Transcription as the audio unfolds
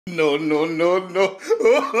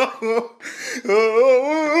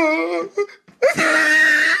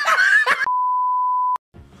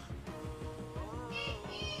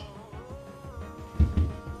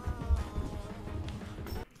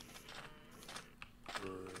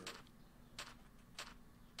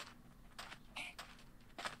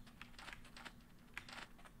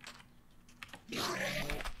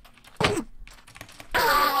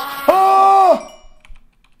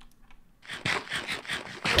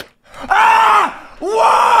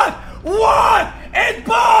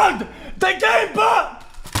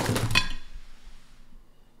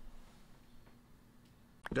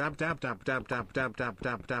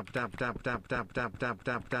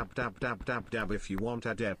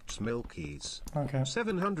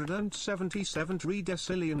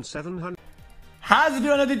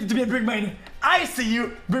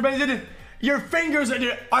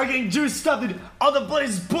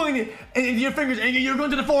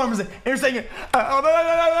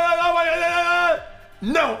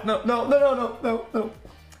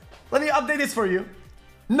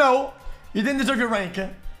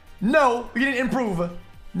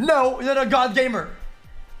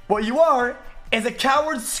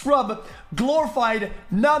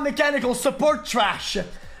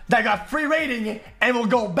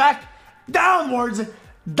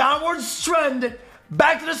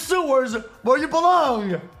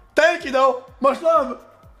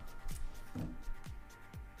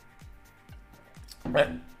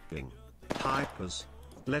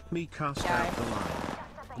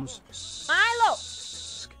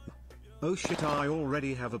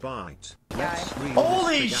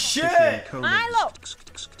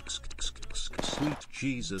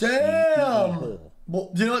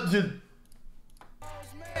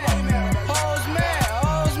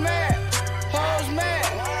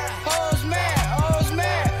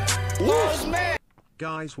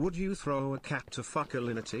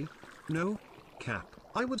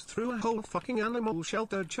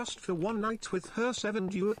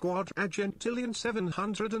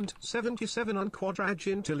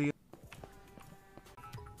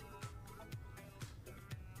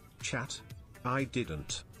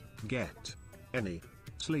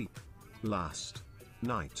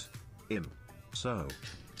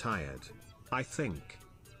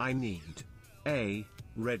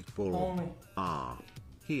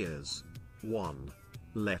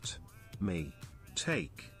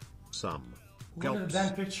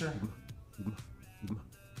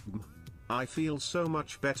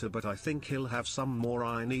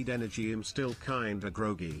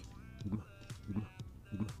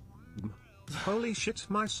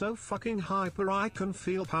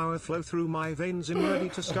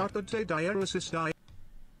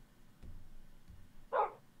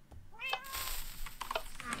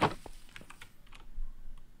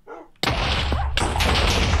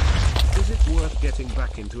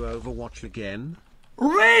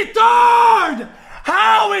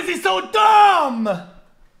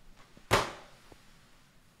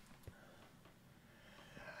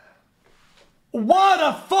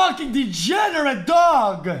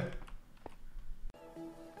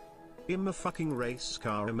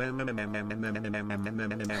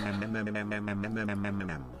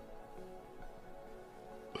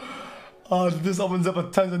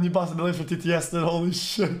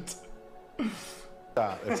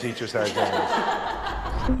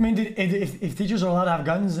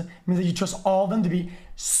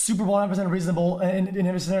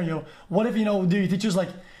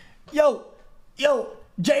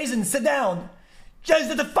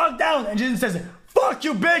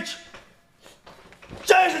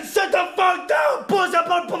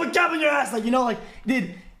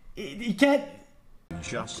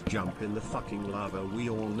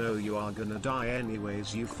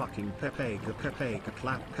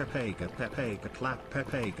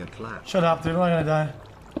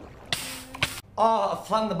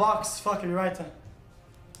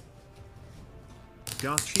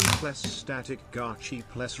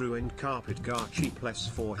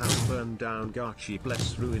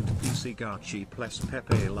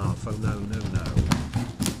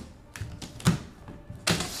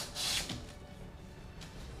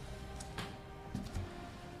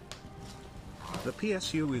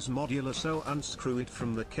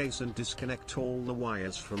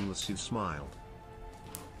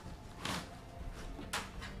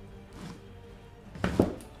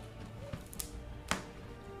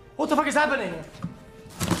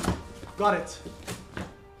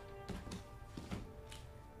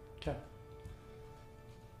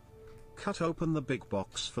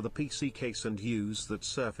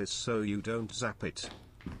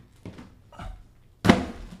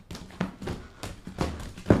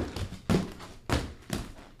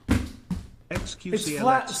xQc, It's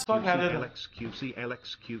flat as fuck. xQc,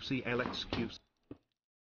 xQc, xQc.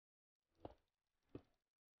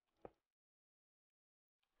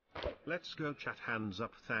 Let's go chat, hands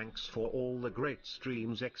up, thanks for all the great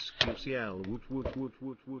streams xQcL woot woot woot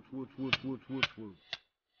woot woot woot woot woot woot woot.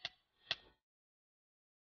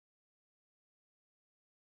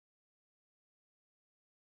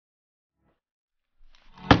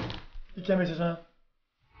 You can't make this now.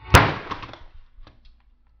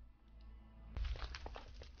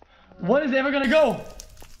 When is it ever gonna go?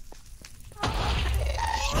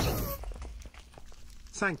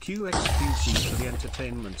 Thank you xQc for the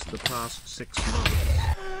entertainment the past 6 months.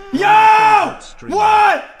 Yo!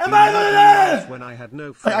 What am I doing? When I had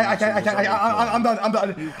no I can't, I'm done.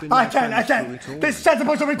 I can't. This chat's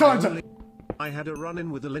supposed to return. I had a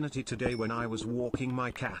run-in with Alinity today when I was walking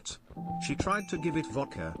my cat. She tried to give it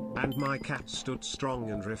vodka, and my cat stood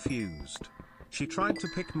strong and refused. She tried to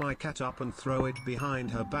pick my cat up and throw it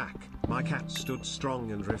behind her back. My cat stood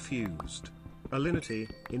strong and refused. Alinity,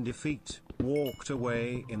 in defeat, walked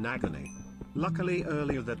away in agony. Luckily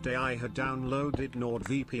earlier that day I had downloaded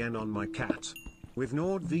NordVPN on my cat. With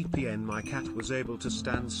NordVPN my cat was able to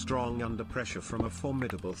stand strong under pressure from a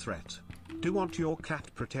formidable threat. Do you want your cat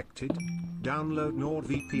protected? Download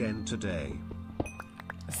NordVPN today.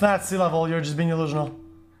 It's not sea level, you're just being delusional.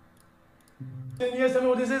 Can you guys tell me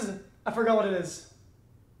what this is? I forgot what it is.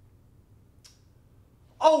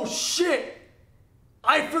 Oh shit!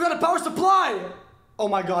 I forgot a power supply! Oh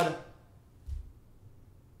my god.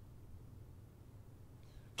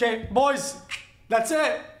 Okay, boys, that's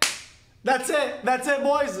it. That's it,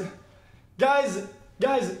 boys. Guys,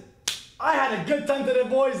 I had a good time today,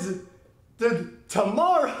 boys. Dude,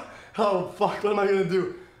 tomorrow, oh fuck, what am I gonna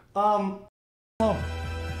do? Oh.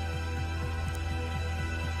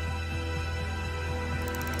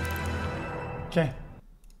 Okay.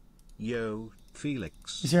 Yo,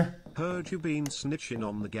 Felix. He's here. Heard you been snitching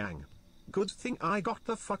on the gang. Good thing I got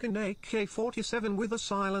the fucking AK-47 with a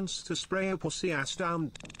silence to spray a pussy ass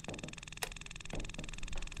down.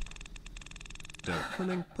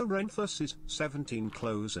 Opening parenthesis, 17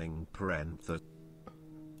 closing parenthesis.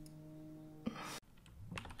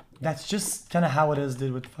 That's just kind of how it is,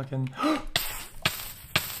 dude, with fucking...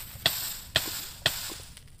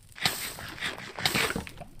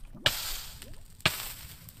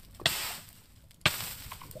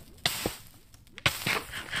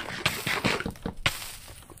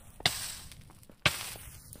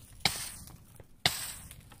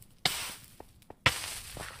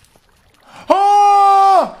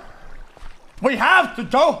 We have to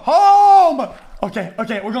go home! Okay, we're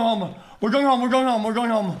going home. We're going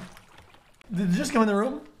home. Did you just go in the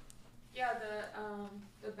room? Yeah,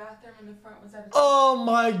 the bathroom in the front was at a... Oh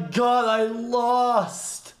my god, I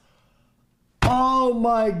lost! Oh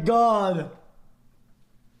my god!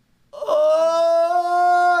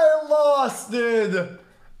 Oh, I lost, dude!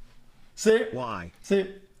 See? Why?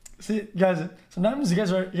 See, guys, sometimes you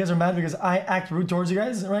guys are mad because I act rude towards you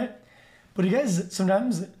guys, right? But you guys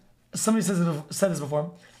sometimes... Somebody said this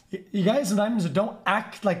before. You guys sometimes don't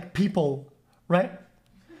act like people, right?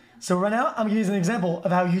 So right now, I'm gonna use an example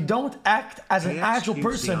of how you don't act as an actual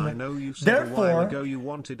person. Therefore,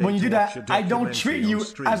 when you do that, I don't treat you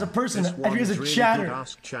as a person. I treat you as a chatter,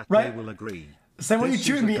 right? Same way you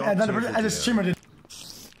treat me as another person, as a streamer did.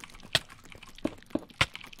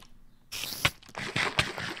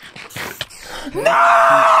 No!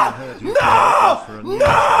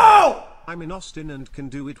 I'm in Austin and can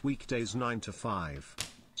do it weekdays 9 to 5.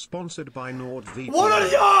 Sponsored by NordVPN. What are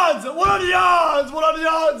the odds?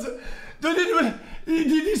 Did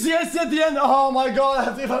you see us at the end? Oh my god, I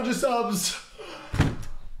have 800 subs.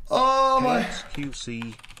 Oh my.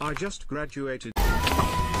 xQc, I just graduated.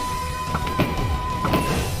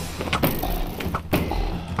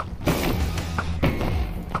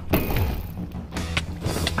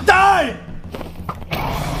 Die!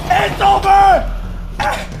 It's over!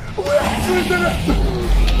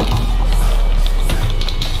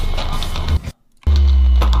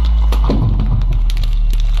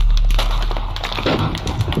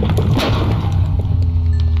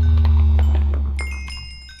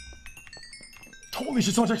 Holy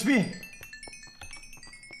shit, so much XP!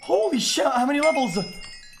 Holy shit, how many levels?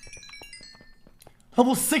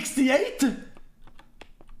 Level 68?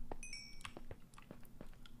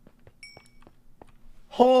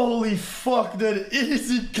 Holy fuck, dude.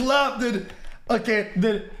 Easy clap, dude. Okay,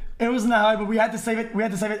 dude. It wasn't that hard, but we had to save it. We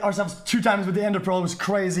had to save it ourselves 2 times with the Ender Pearl. It was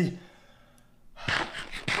crazy.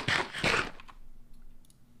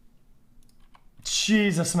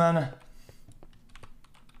 Jesus, man.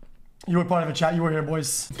 You were part of a chat. You were here,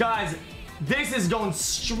 boys. Guys, this is going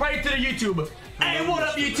straight to the YouTube. Hey, what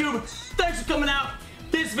up, YouTube? Thanks for coming out.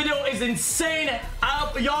 This video is insane. I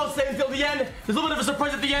hope y'all stay until the end. There's a little bit of a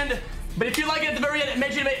surprise at the end. But if you like it at the very end,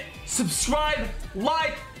 make sure to subscribe,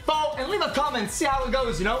 like, follow, and leave a comment. See how it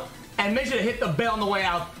goes, you know? And make sure to hit the bell on the way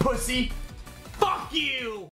out, pussy. Fuck you!